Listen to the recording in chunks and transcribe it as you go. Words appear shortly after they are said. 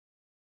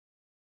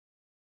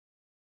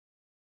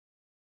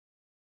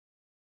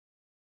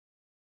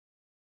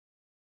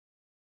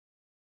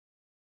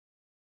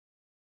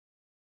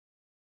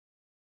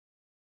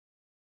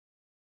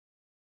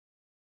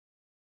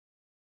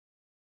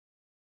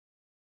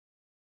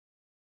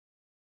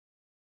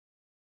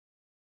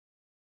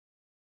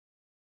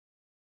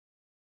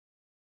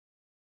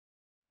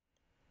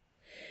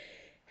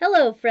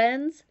Hello,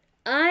 friends.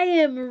 I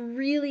am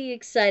really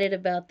excited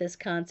about this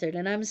concert,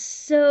 and I'm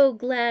so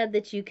glad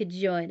that you could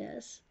join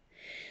us.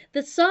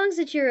 The songs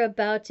that you're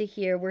about to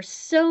hear were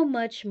so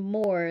much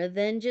more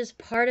than just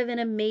part of an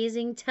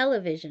amazing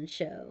television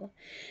show.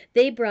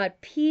 They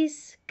brought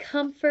peace,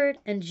 comfort,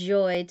 and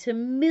joy to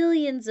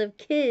millions of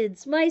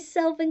kids,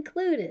 myself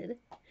included.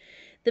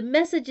 The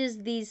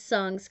messages these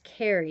songs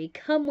carry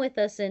come with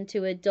us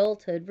into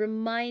adulthood,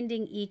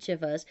 reminding each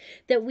of us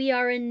that we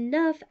are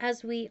enough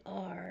as we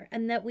are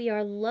and that we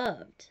are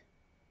loved.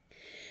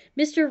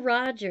 Mr.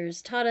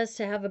 Rogers taught us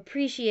to have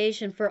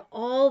appreciation for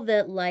all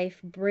that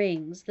life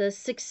brings, the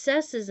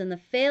successes and the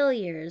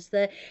failures,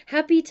 the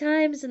happy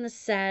times and the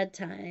sad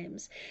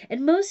times,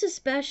 and most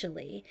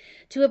especially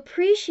to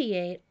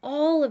appreciate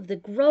all of the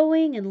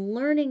growing and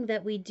learning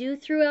that we do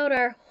throughout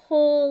our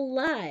whole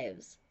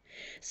lives.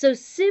 So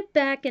sit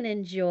back and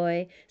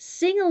enjoy,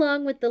 sing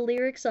along with the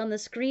lyrics on the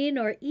screen,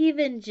 or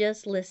even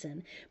just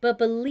listen. But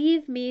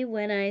believe me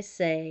when I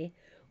say,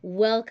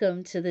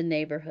 welcome to the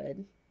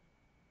neighborhood.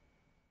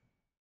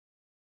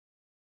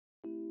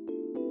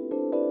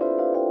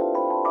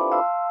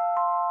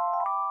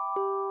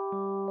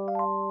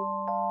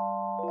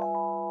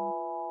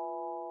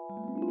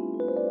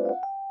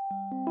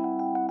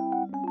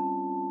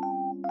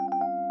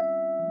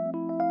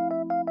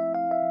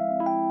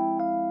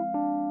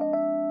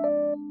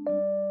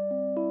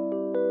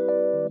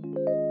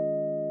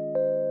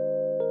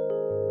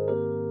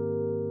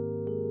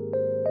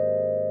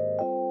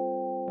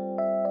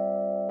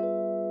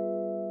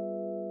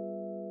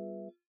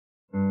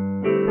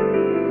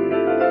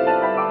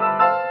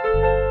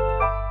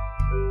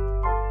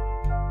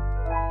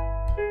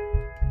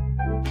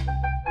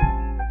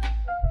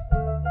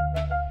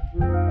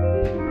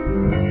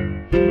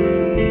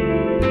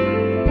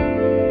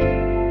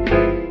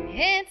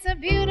 It's a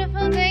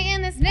beautiful day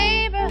in this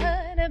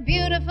neighborhood, a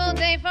beautiful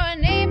day for a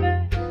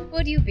neighbor.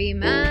 Would you be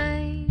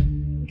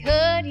mine?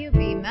 Could you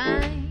be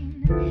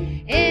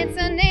mine?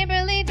 It's a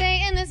neighborly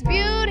day in this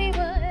beauty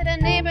wood, a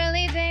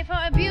neighborly day for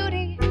a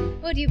beauty.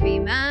 Would you be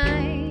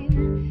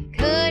mine?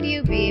 Could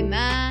you be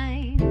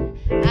mine?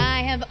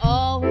 I have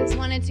always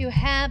wanted to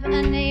have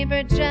a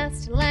neighbor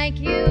just like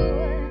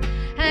you.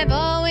 I've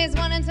always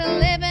wanted to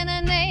live in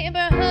a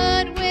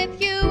neighborhood with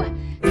you.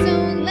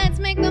 So let's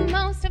make the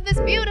most of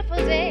this beautiful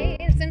day.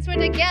 Since we're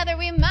together,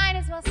 we might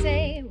as well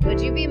say, would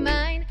you be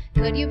mine?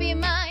 Could you be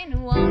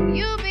mine? Won't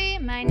you be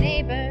my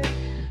neighbor?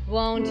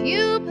 Won't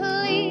you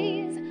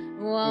please?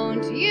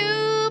 Won't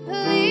you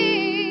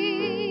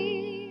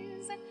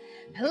please?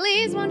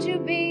 Please, won't you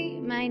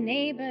be my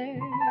neighbor?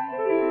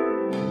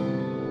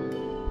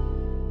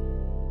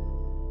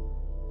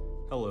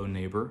 Hello,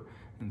 neighbor,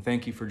 and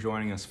thank you for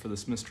joining us for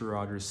this Mr.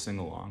 Rogers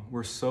sing-along.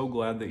 We're so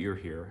glad that you're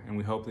here, and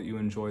we hope that you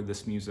enjoyed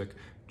this music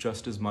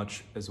just as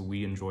much as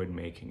we enjoyed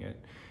making it.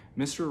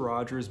 Mr.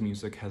 Rogers'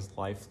 music has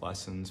life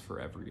lessons for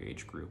every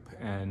age group,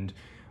 and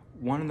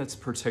one that's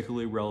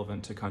particularly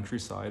relevant to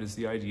Countryside is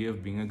the idea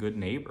of being a good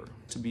neighbor,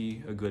 to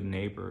be a good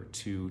neighbor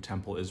to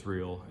Temple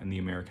Israel and the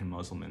American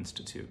Muslim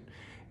Institute.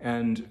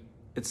 And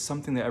it's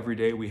something that every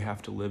day we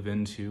have to live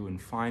into and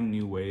find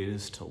new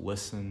ways to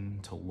listen,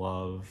 to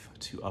love,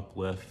 to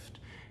uplift,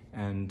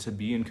 and to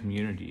be in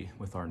community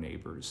with our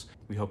neighbors.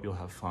 We hope you'll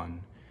have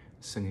fun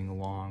singing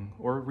along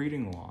or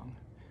reading along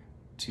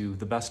to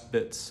the best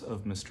bits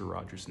of Mr.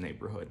 Rogers'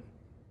 Neighborhood.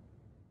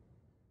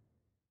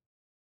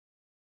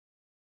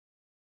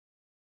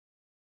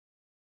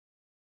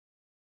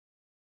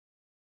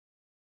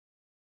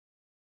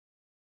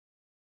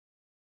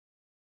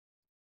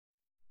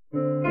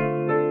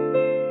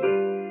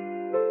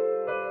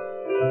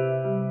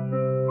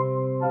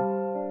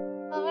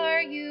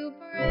 Are you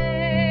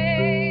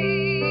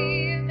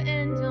brave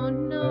and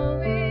don't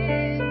know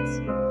it?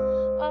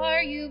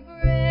 Are you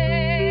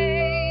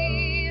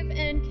brave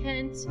and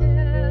can't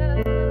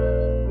tell?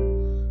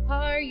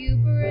 Are you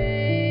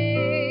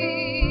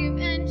brave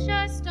and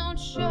just don't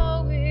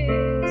show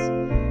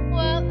it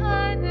while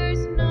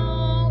others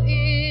know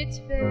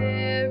it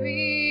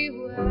very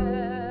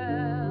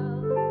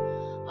well?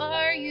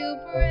 Are you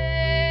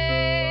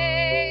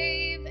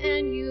brave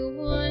and you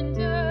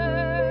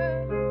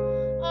wonder?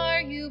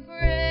 Are you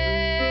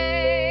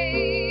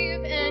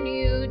brave and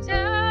you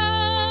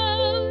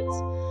doubt?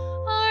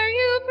 Are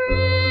you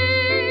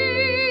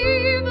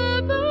brave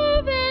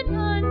above and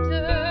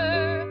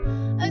under,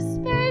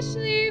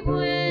 especially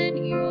when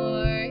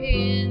you're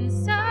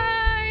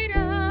inside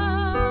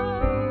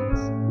out?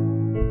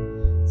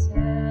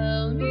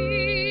 Tell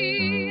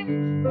me,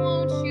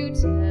 won't you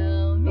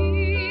tell me?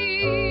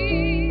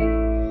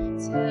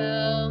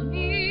 Tell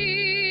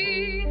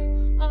me,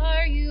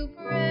 are you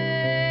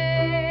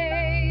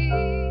brave?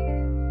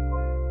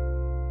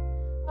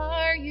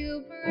 Are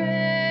you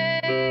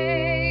brave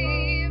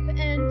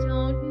and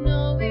don't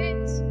know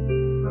it?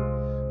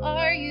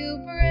 Are you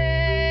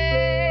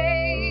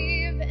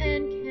brave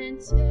and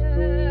can't tell?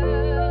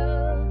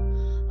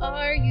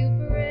 Are you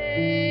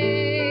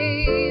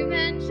brave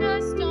and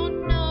just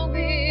don't know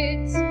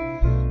it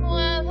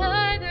while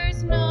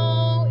others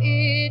know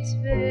it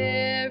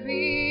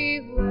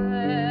very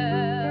well?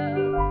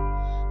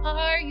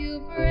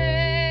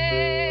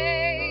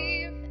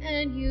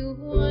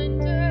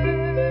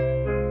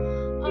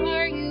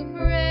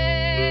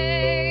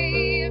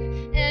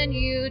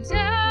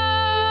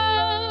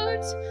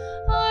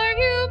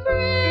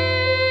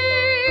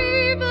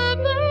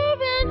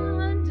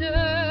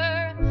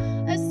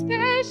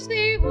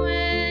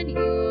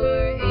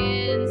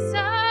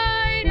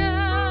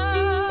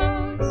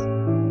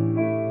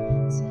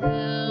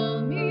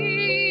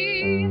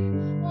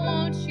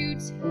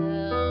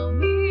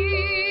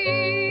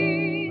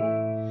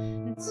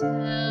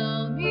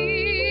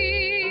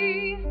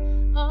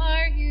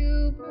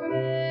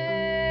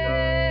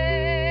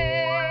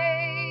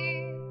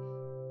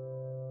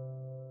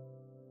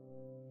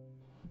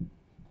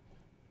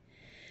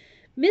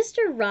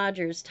 Mr.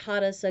 Rogers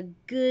taught us a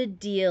good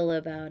deal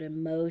about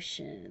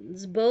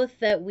emotions, both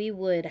that we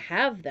would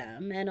have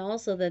them and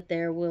also that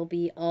there will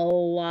be a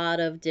lot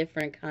of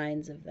different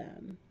kinds of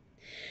them.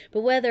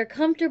 But whether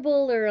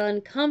comfortable or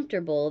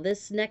uncomfortable,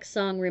 this next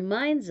song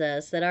reminds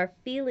us that our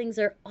feelings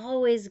are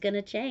always going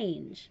to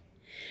change.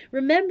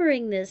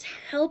 Remembering this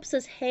helps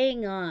us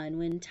hang on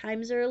when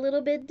times are a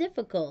little bit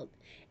difficult,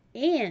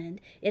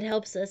 and it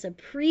helps us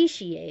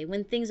appreciate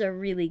when things are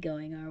really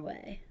going our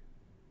way.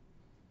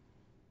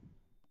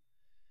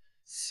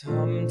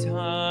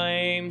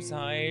 Sometimes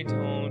I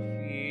don't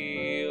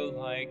feel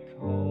like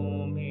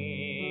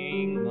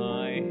combing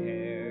my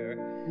hair.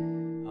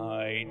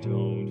 I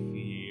don't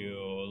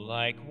feel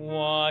like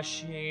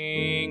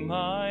washing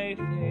my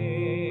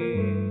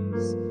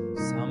face.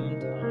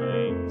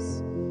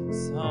 Sometimes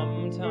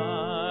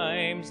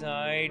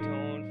I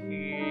don't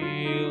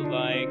feel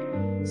like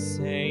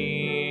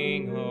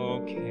saying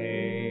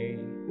okay,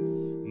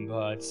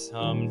 but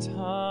sometimes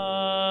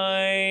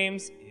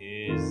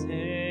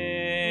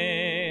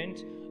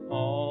isn't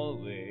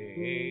always.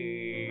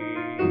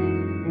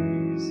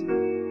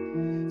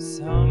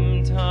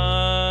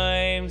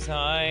 Sometimes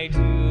I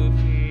do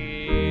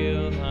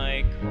feel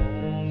like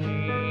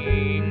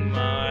combing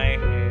my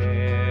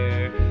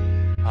hair.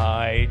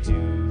 I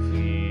do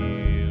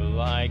feel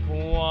like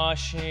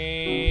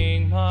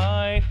washing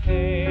my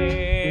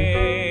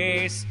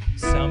face.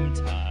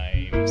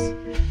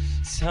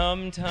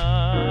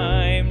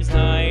 Sometimes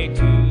I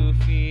do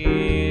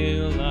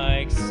feel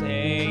like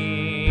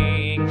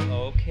saying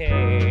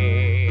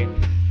okay,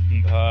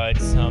 but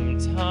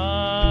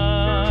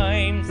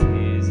sometimes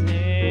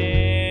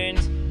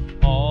isn't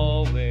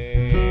always.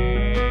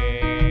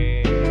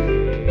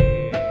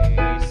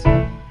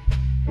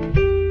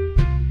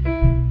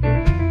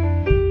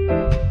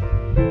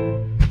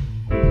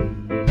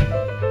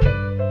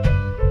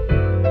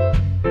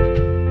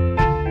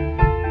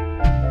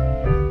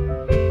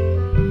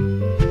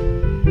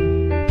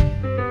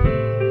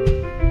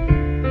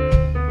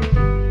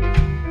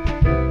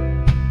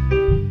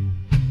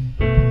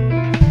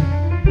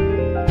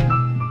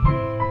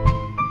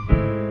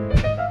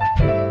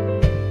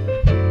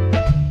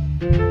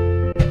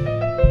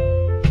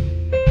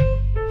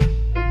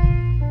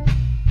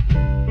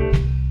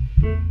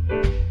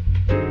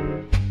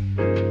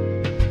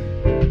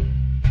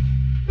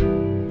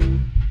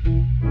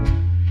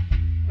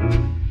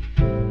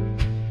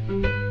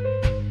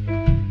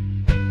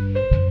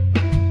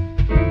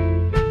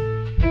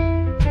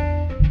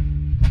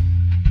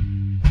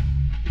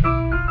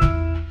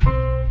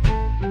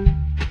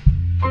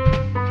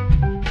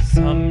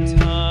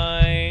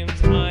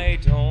 Sometimes I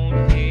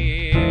don't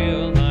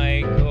feel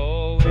like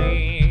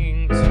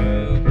going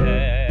to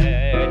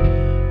bed.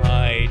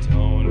 I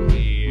don't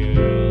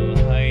feel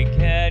like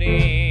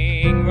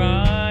getting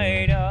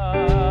right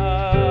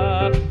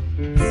up.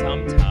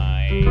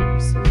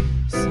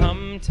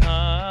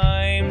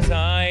 Sometimes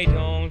I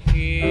don't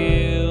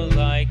feel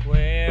like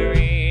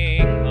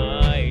wearing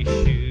my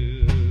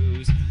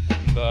shoes,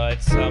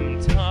 but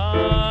sometimes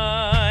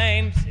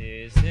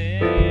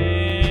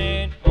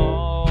isn't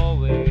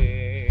always.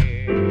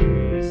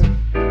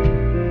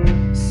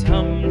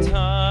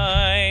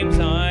 Sometimes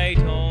I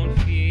don't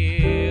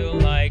feel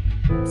like,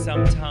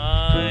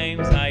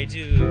 sometimes I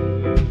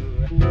do.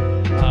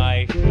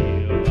 I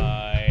feel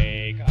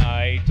like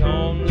I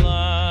don't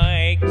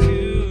like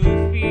to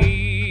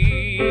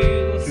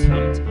feel.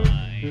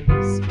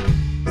 Sometimes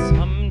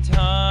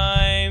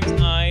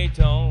I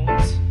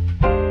don't,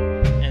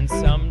 and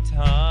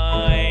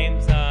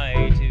sometimes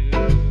I do,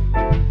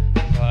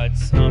 but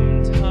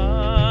sometimes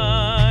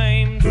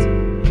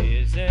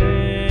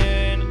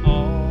isn't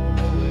always.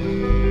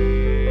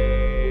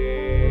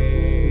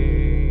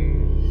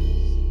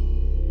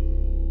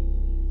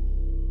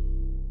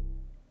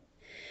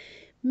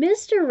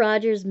 Mr.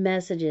 Rogers'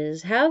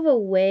 messages have a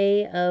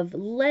way of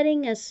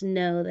letting us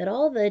know that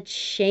all the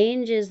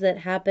changes that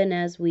happen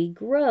as we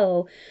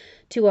grow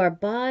to our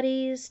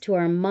bodies, to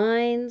our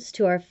minds,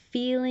 to our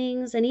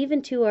feelings, and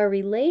even to our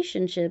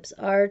relationships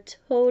are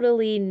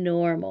totally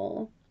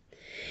normal.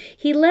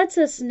 He lets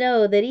us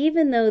know that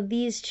even though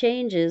these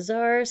changes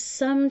are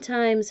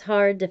sometimes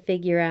hard to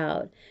figure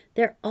out,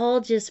 they're all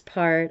just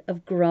part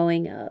of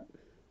growing up.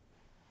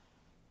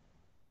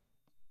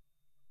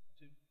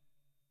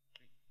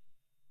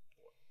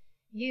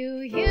 You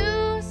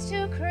used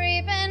to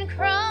creep and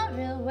crawl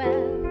real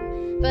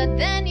well, but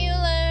then you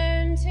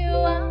learned to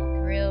walk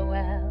real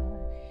well.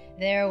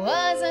 There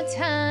was a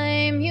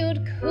time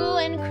you'd coo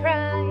and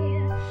cry,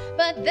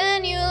 but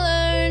then you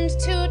learned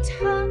to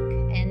talk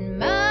and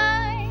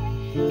my.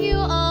 You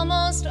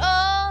almost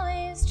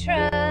always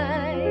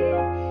try.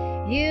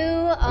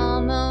 You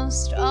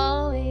almost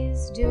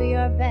always do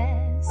your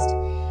best.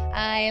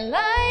 I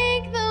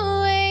like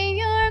the way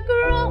you're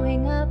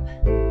growing up.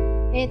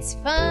 It's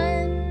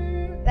fun,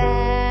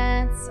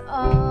 that's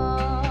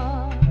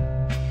all.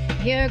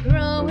 You're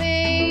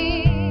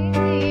growing,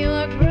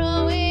 you're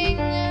growing,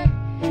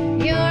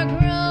 you're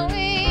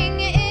growing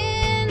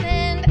in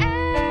and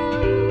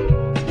out.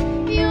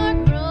 You're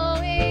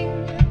growing,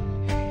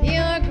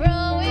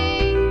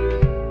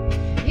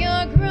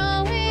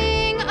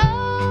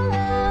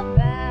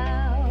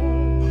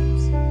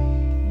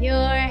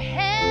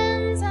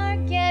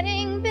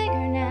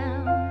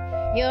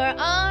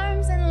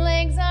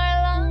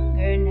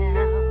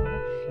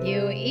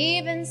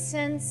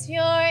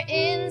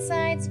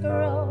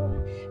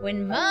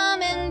 when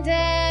mom and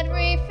dad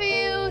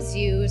refuse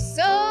you.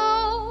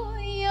 So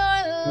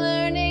you're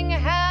learning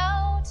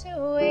how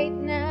to wait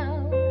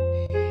now.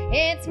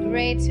 It's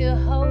great to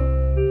hope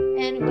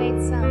and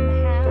wait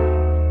somehow.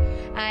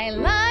 I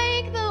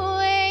like the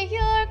way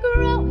you're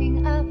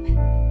growing up.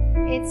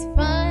 It's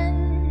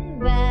fun,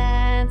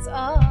 that's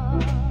all.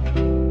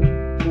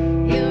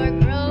 You're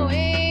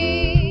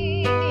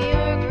growing,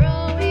 you're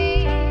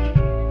growing,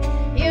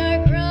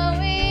 you're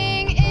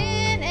growing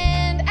in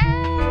and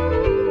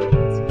out.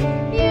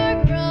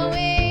 You're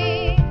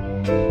growing,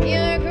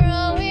 you're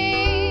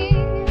growing,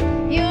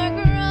 you're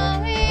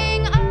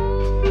growing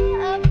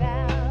all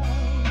about.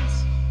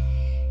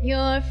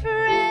 Your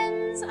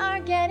friends are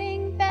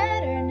getting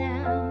better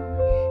now.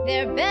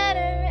 They're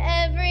better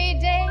every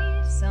day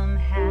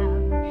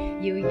somehow.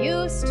 You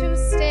used to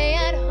stay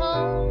at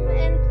home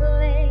and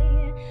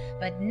play,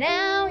 but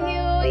now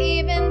you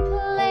even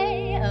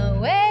play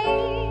away.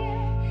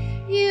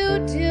 You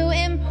do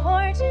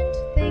important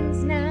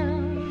things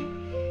now.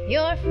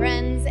 Your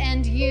friends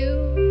and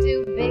you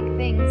do big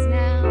things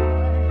now.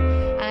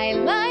 I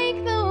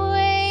like the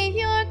way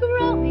you're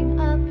growing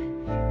up.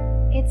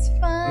 It's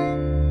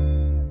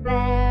fun,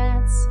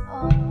 that's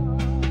all.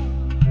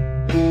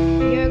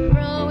 You're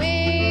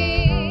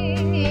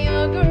growing,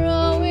 you're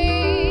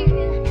growing,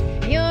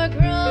 you're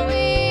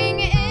growing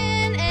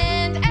in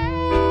and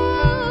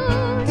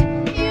out.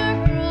 You're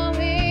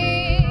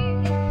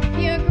growing,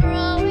 you're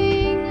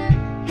growing,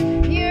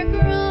 you're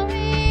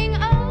growing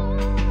all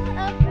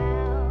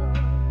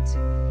about.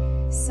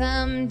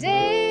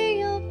 Someday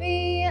you'll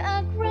be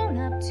a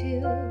grown-up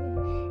too,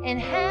 and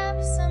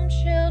have some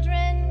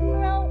children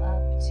grow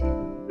up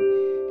too.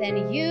 Then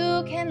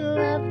you can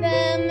love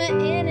them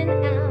in and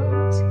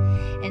out,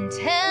 and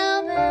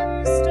tell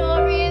them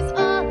stories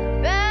all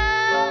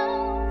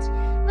about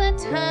the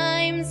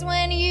times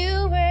when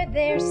you were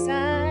their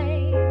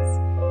size,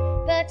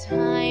 the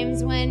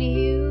times when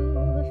you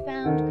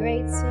found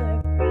great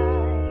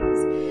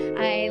surprise.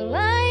 I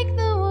like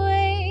the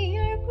way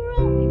you're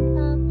growing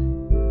up.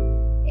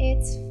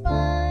 It's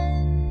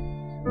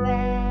fun,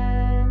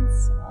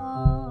 that's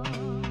all.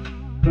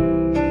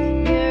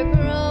 You're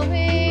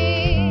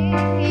growing,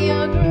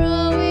 you're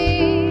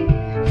growing,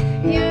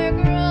 you're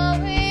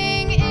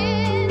growing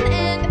in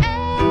and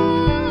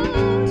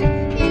out.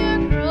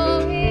 You're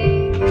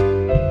growing,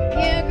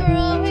 you're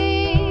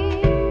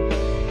growing,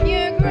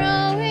 you're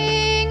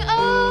growing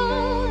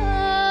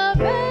all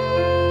about.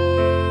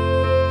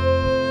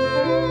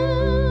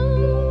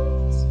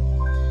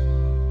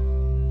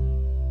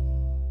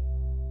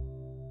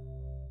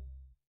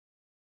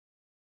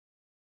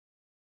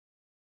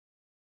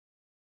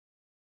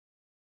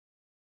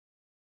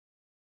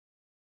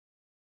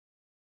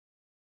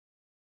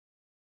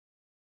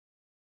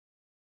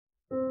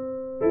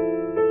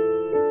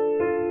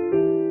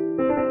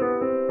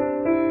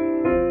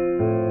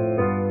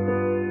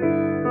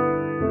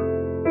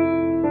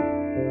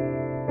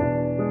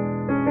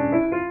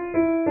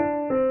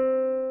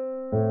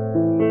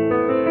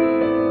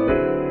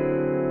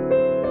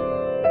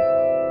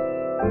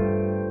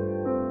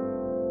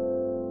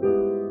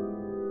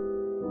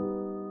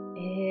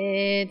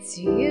 It's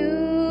you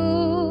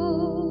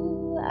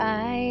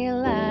I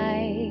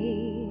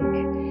like.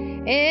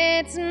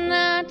 It's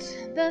not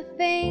the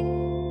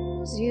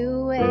things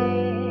you wear.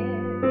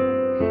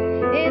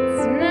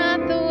 It's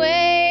not the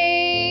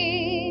way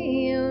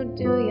you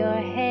do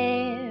your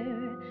hair.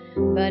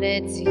 But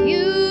it's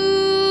you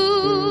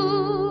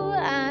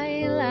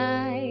I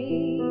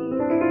like.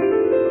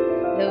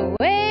 The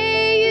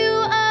way you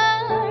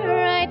are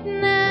right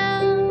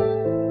now.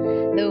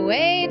 The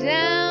way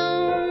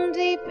down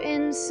deep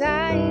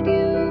inside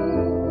you,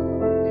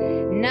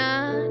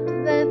 not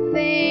the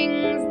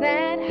things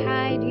that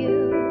hide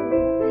you,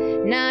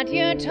 not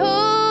your toys,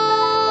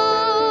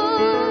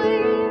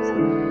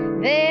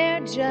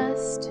 they're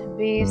just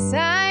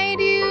beside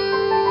you.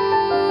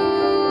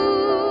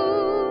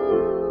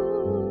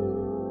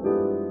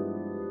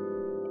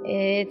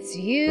 It's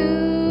you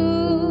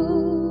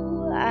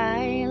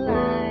I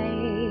like.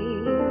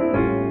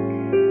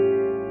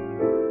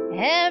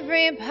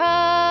 Every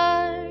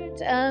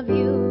part of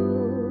you,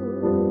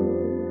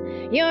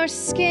 your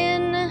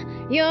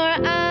skin, your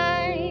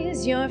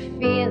eyes, your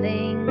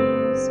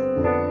feelings,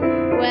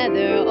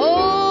 whether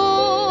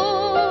old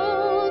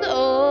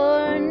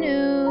or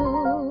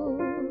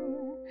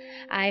new.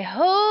 I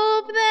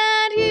hope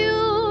that you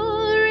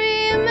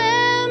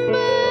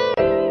remember,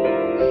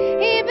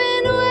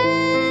 even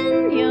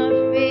when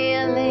you're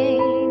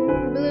feeling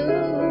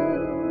blue,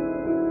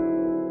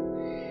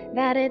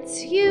 that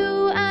it's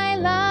you I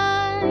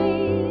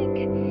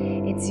like,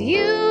 it's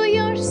you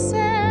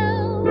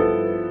yourself,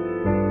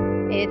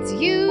 it's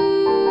you.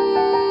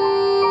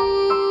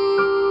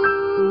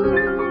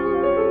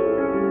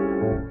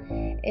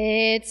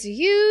 It's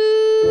you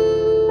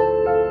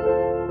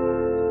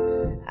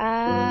I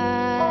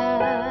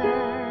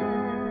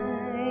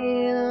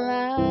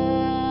like.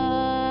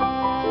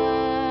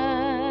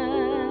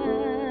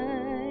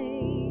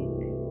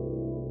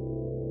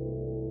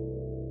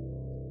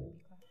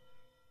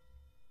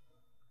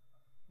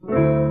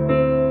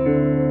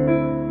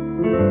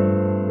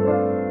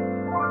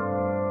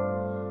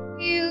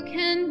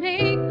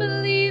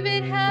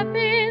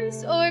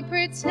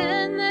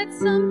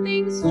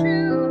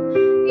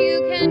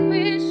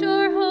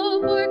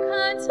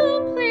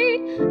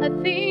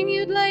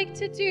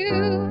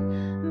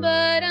 do,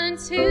 but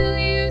until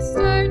you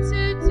start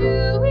to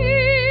do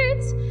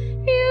it,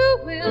 you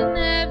will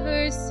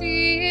never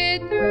see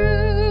it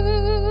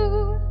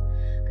through.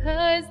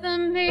 'Cause the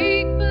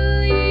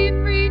make-believe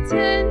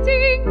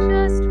pretending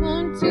just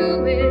won't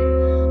do it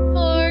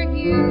for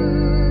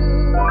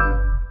you.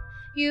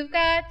 You've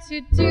got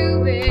to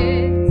do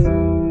it.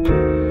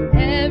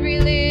 Every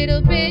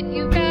little bit,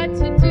 you've got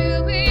to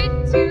do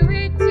it, do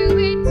it, do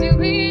it,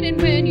 do it.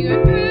 And when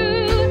you're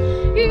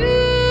through,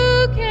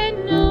 you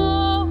can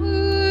know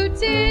who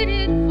did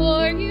it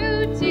for you.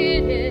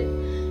 Did it,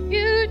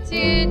 you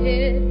did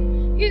it,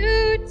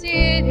 you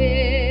did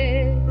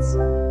it.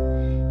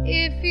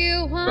 If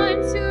you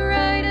want to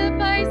ride a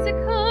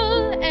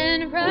bicycle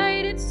and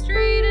ride it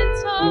straight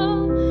and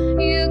tall,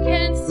 you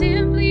can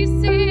simply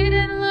sit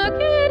and look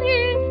at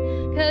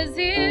it, 'cause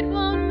it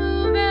won't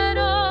move at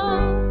all.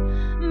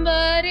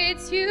 But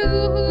it's you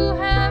who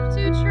have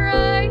to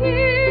try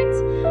it,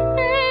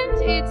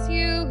 and it's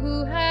you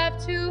who have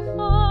to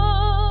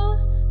fall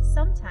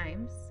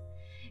sometimes.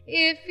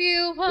 If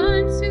you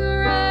want to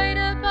ride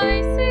a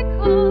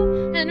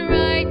bicycle and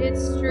ride it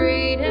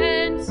straight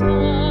and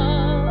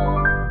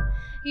tall,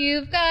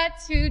 you've got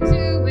to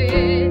do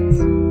it.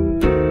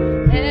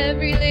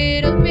 Every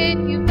little bit,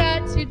 you've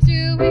got to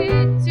do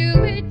it,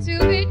 do it, do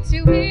it,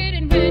 do it.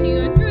 And when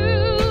you're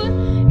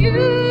through,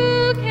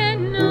 you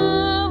can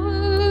know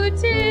who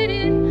did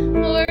it,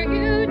 for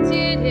you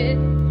did it,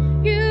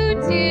 you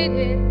did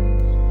it,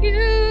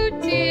 you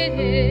did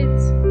it.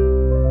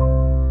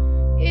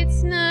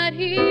 It's not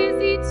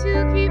easy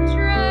to keep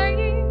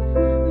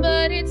trying,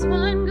 but it's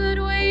one good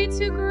way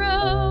to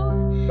grow.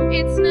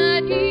 It's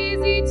not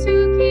easy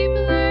to keep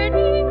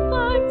learning,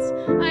 but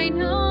I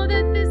know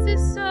that this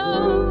is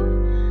so.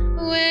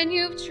 When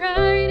you've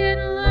tried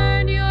and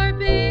learned, you're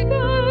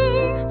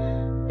bigger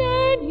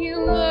than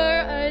you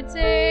were a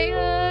day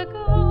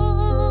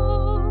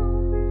ago.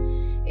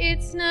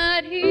 It's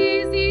not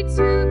easy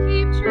to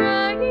keep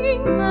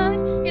trying, but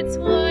it's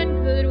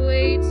one good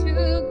way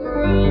to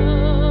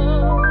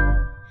grow.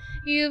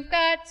 You've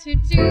got to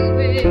do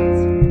it.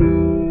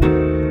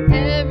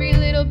 Every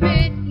little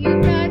bit,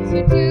 you've got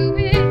to do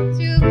it,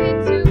 do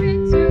it, do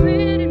it, do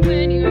it. And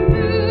when you're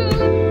through,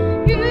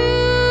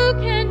 you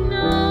can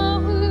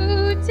know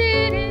who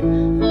did it,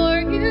 for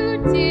you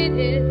did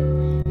it,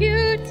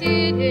 you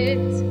did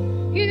it,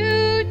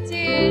 you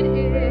did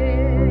it.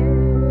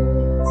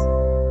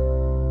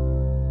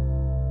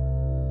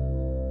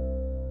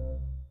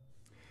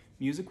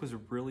 Music was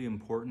really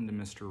important to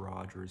Mr.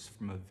 Rogers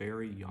from a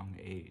very young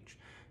age.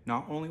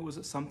 Not only was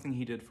it something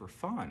he did for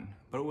fun,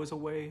 but it was a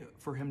way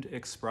for him to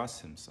express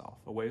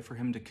himself, a way for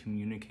him to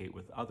communicate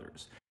with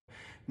others.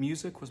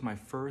 Music was my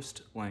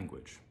first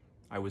language.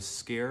 I was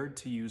scared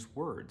to use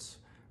words.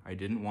 I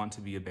didn't want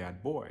to be a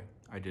bad boy.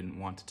 I didn't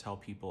want to tell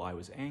people I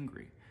was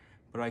angry,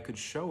 but I could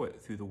show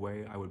it through the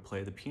way I would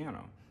play the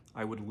piano.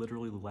 I would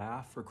literally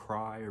laugh or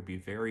cry or be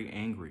very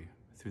angry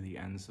through the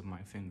ends of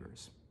my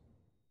fingers.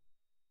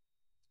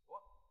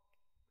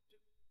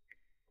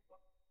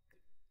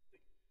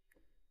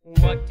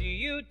 What do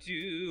you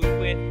do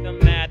with the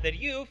mad that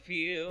you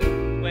feel?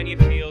 When you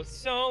feel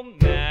so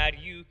mad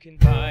you can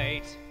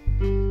bite.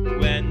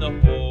 When the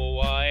whole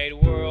wide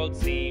world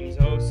seems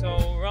oh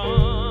so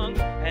wrong,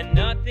 and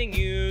nothing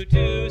you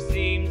do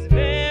seems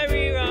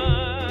very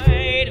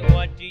right.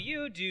 What do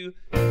you do?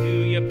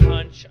 Do you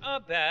punch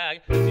a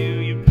bag? Do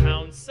you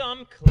pound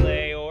some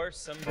clay or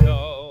some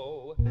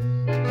dough?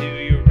 Do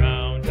you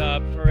round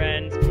up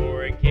friends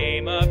for a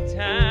game of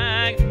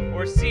tag,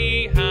 or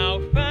see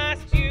how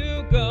fast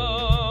you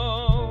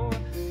go?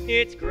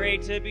 It's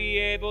great to be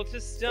able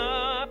to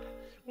stop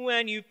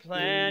when you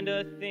planned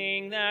a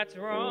thing that's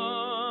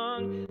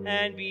wrong,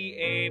 and be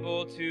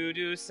able to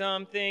do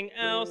something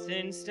else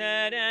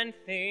instead and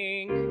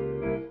think,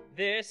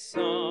 this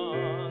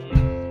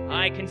song.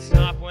 I can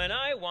stop when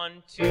I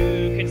want to,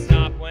 can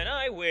stop when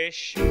I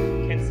wish,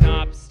 can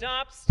stop,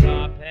 stop,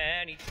 stop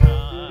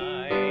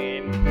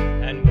anytime.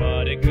 And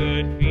what a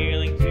good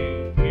feeling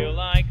to feel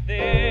like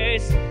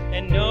this,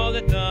 and know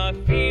that the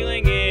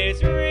feeling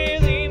is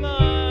really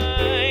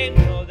mine.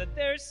 Know that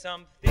there's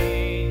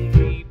something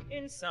deep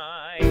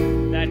inside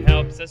that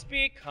helps us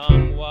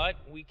become what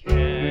we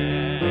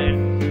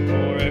can.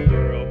 For a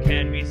girl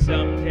can be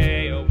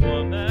someday a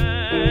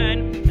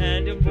woman,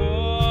 and a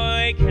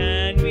boy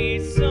can be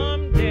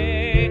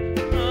someday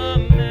a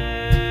man.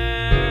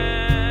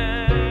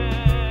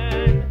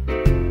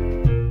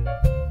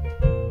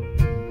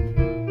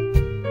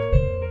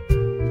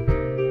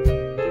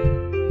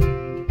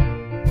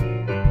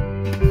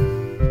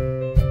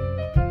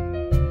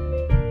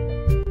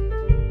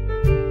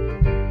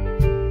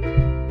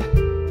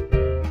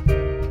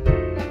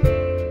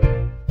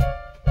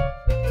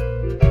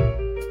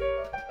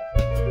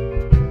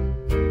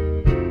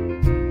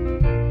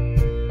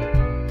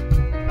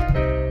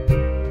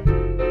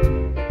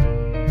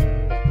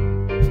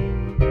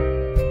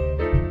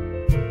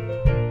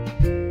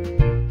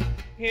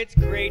 It's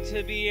great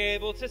to be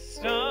able to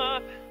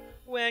stop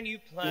when you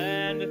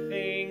plan the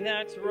thing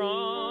that's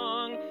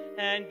wrong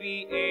and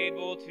be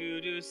able to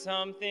do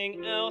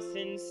something else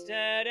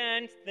instead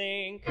and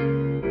think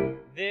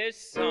this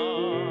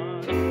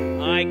song.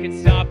 I can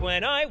stop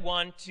when I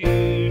want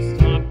to,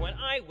 stop when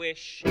I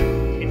wish,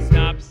 can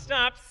stop,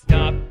 stop,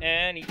 stop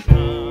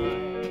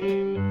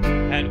anytime.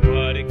 And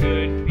what a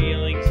good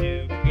feeling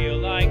to feel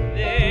like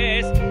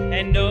this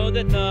and know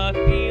that the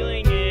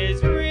feeling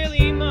is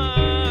really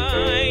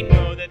mine.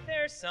 Know that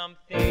there's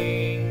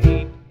something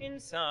deep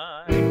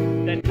inside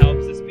that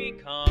helps us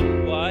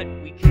become what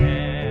we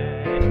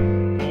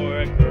can.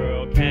 For a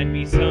girl can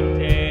be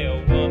someday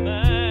a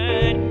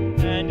woman,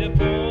 and a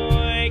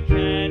boy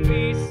can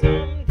be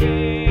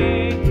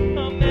someday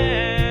a man.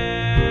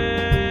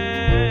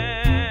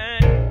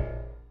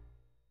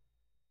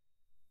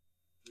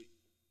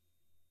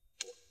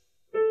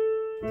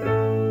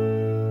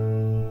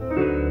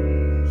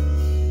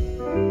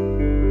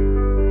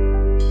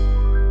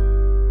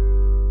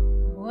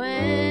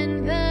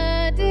 When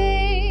the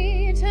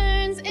day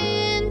turns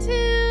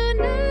into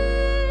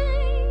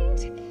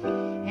night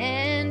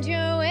and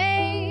you're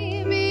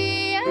way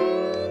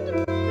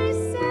beyond my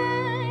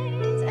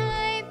sight,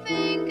 I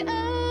think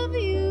of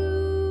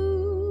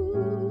you.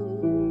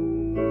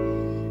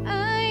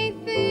 I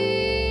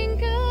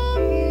think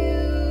of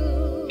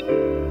you.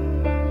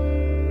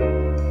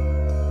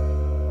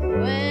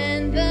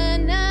 When the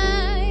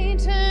night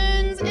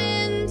turns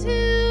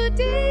into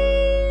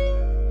day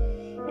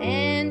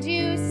and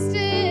you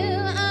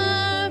still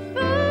are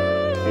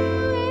far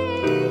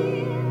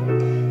away,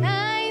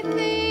 I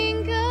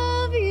think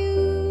of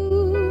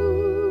you.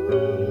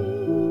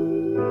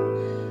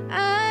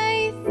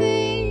 I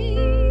think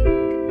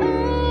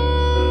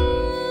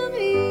of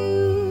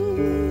you.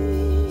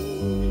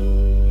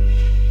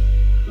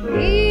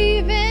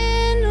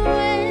 Even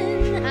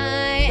when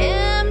I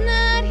am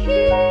not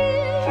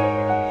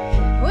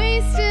here,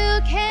 we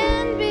still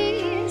can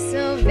be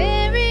so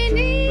very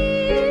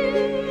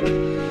near.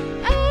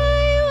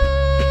 I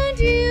want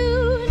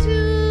you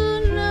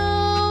to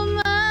know,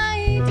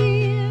 my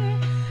dear,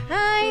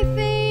 I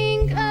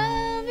think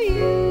of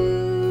you.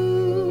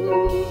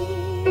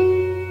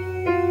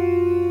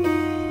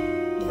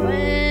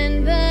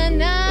 When the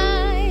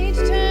night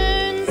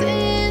turns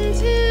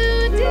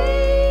into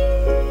day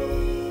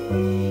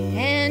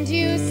and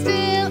you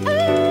still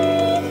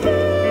are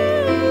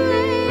far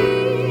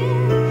away,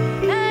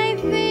 I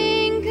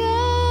think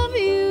of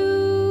you.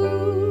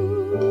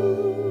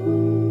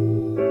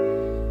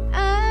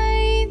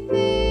 I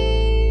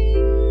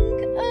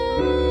think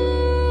of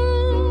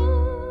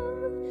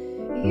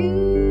you.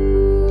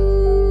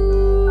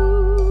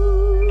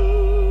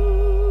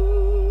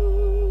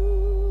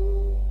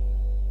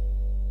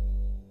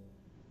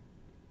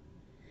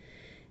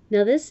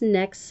 Now, this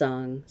next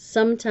song,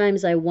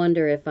 Sometimes I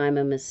Wonder If I'm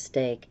a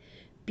Mistake,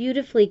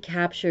 beautifully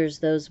captures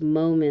those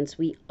moments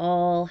we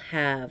all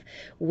have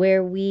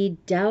where we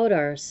doubt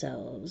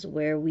ourselves,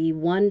 where we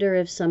wonder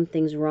if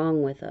something's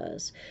wrong with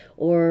us,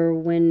 or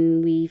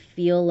when we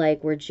feel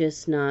like we're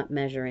just not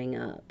measuring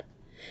up.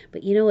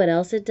 But you know what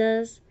else it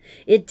does?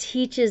 It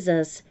teaches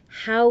us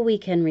how we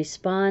can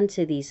respond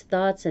to these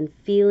thoughts and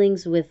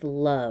feelings with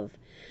love,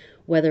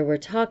 whether we're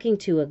talking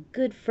to a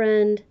good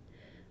friend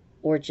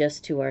or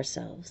just to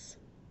ourselves.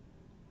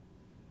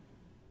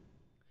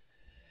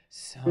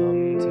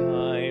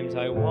 Sometimes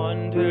I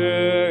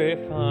wonder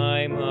if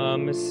I'm a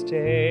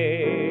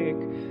mistake.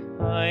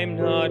 I'm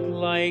not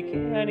like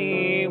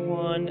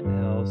anyone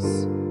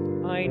else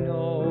I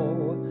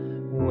know.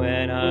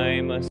 When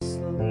I'm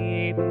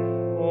asleep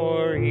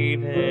or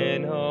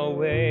even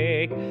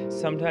awake,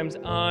 sometimes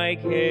I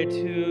get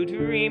to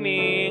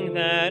dreaming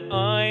that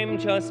I'm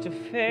just a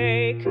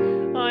fake.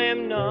 I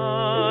am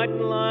not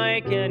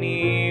like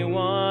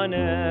anyone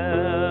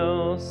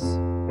else.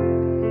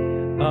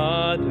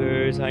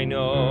 Others I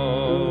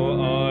know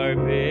are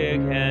big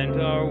and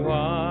are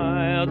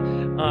wild.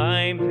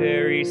 I'm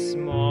very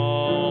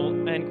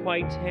small and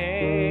quite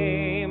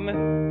tame.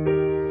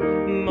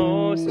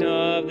 Most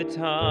of the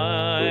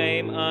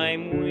time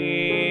I'm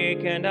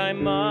weak and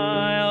I'm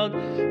mild.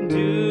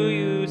 Do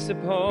you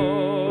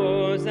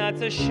suppose that's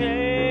a shame?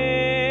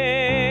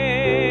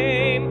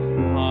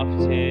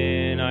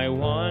 Often I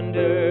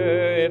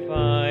wonder if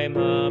I'm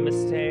a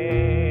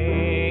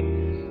mistake.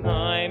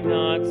 I'm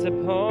not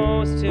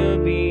supposed to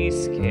be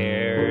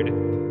scared,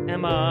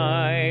 am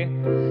I?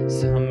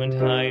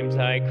 Sometimes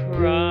I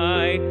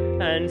cry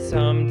and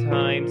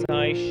sometimes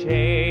I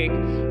shake,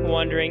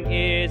 wondering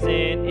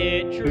isn't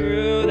it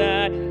true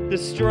that the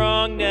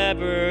strong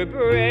never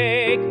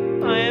break?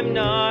 I am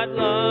not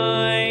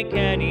like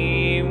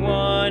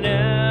anyone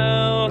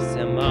else,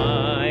 am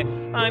I?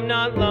 I'm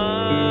not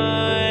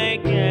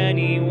like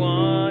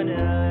anyone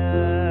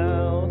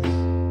else.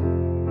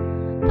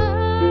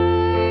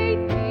 I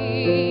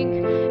think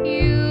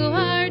you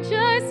are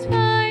just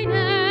fine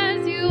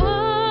as you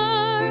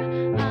are.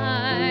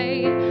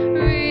 I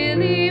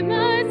really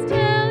must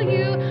tell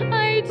you,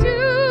 I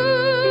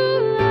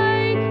do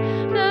like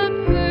the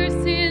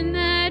person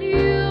that you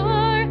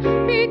are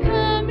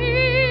becoming.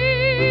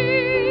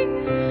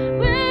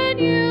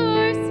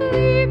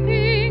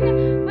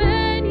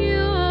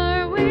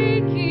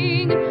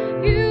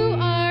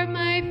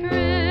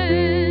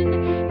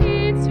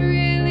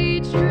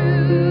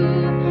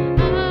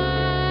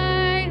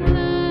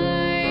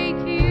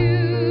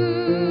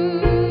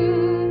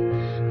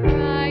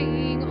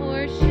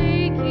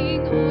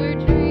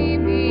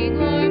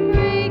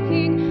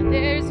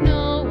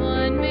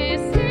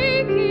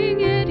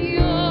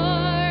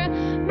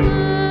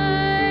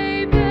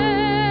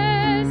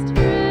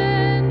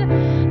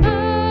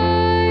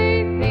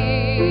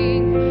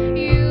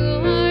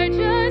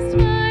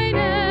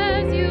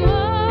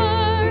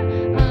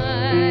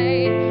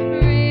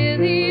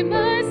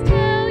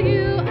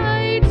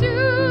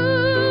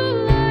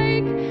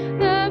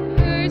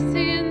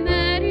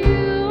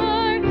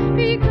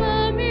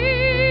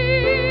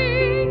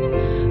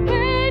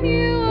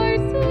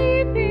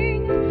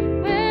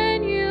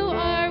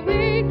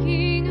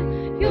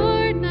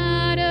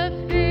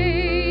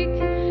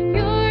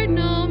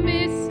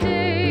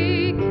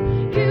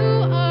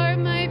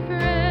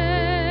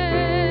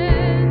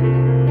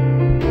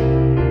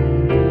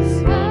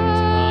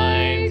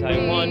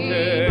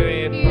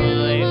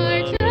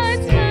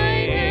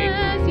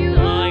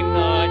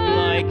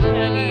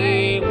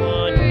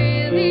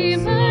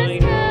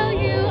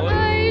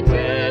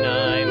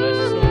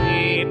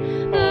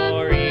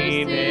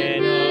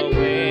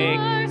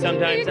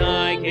 Sometimes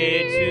I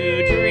get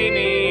to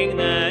dreaming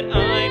that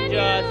I'm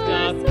just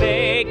a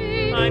fake.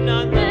 I'm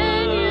not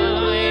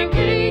like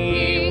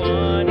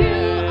anyone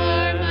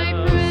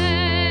else.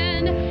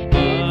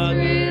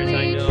 Others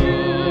I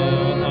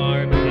know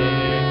are big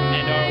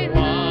and are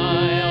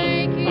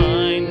wild.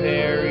 I'm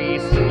very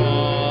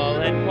small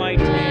and quite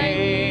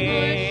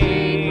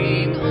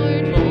tame.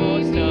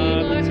 Most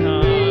of the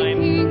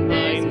time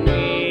I'm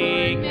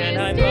weak and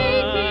I'm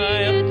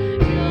vile.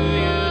 Do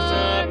you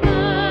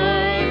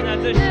suppose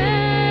that's a shame?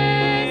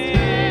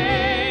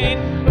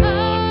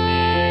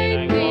 Often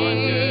I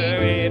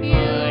wonder if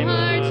I'm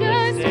a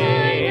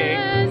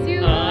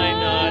mistake. I'm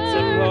not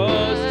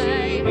supposed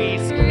to be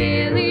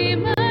scared,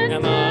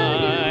 am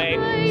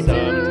I?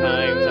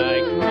 Sometimes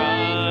I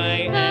cry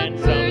and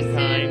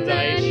sometimes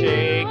I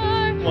shake,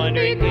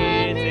 wondering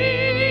isn't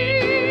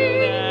it true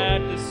that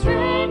the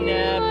strong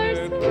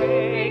never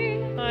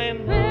break? I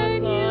am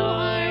not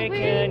like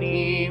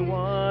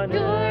anyone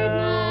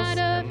else,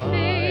 am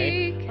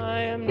I?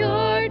 I am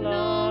not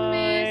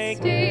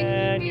like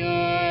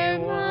anyone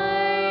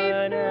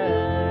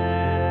else.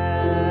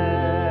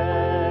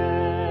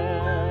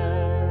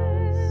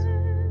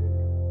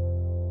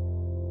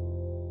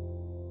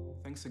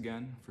 Thanks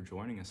again for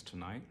joining us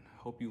tonight.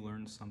 Hope you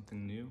learned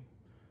something new.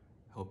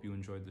 Hope you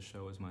enjoyed the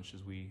show as much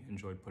as we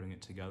enjoyed putting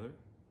it together.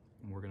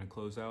 And we're going to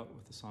close out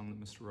with the song that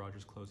Mr.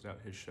 Rogers closed out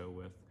his show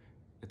with.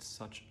 It's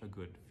such a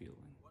good feeling.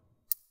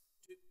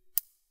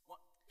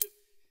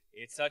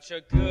 It's such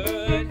a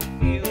good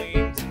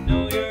feeling to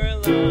know you're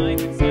alive.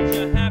 It's such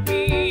a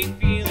happy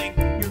feeling.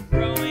 You're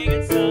growing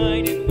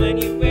inside, and when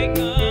you wake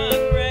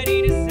up,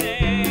 ready to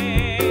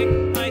say,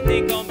 I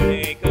think I'll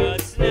make a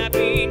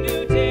snappy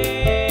new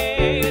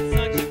day. It's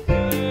such a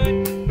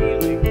good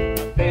feeling,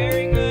 a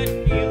very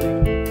good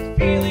feeling, a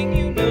feeling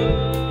you know.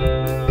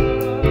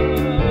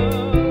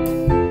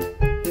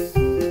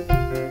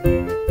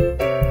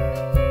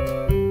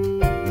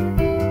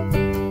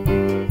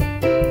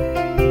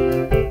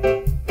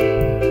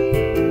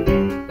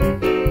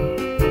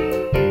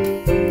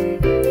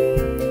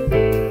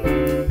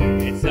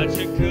 It's such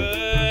a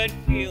good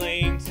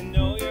feeling to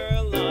know you're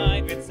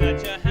alive. It's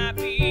such a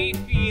happy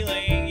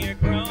feeling. You're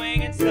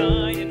growing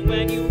inside, and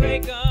when you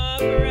wake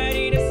up,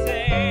 ready to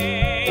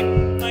say,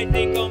 I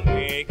think I'll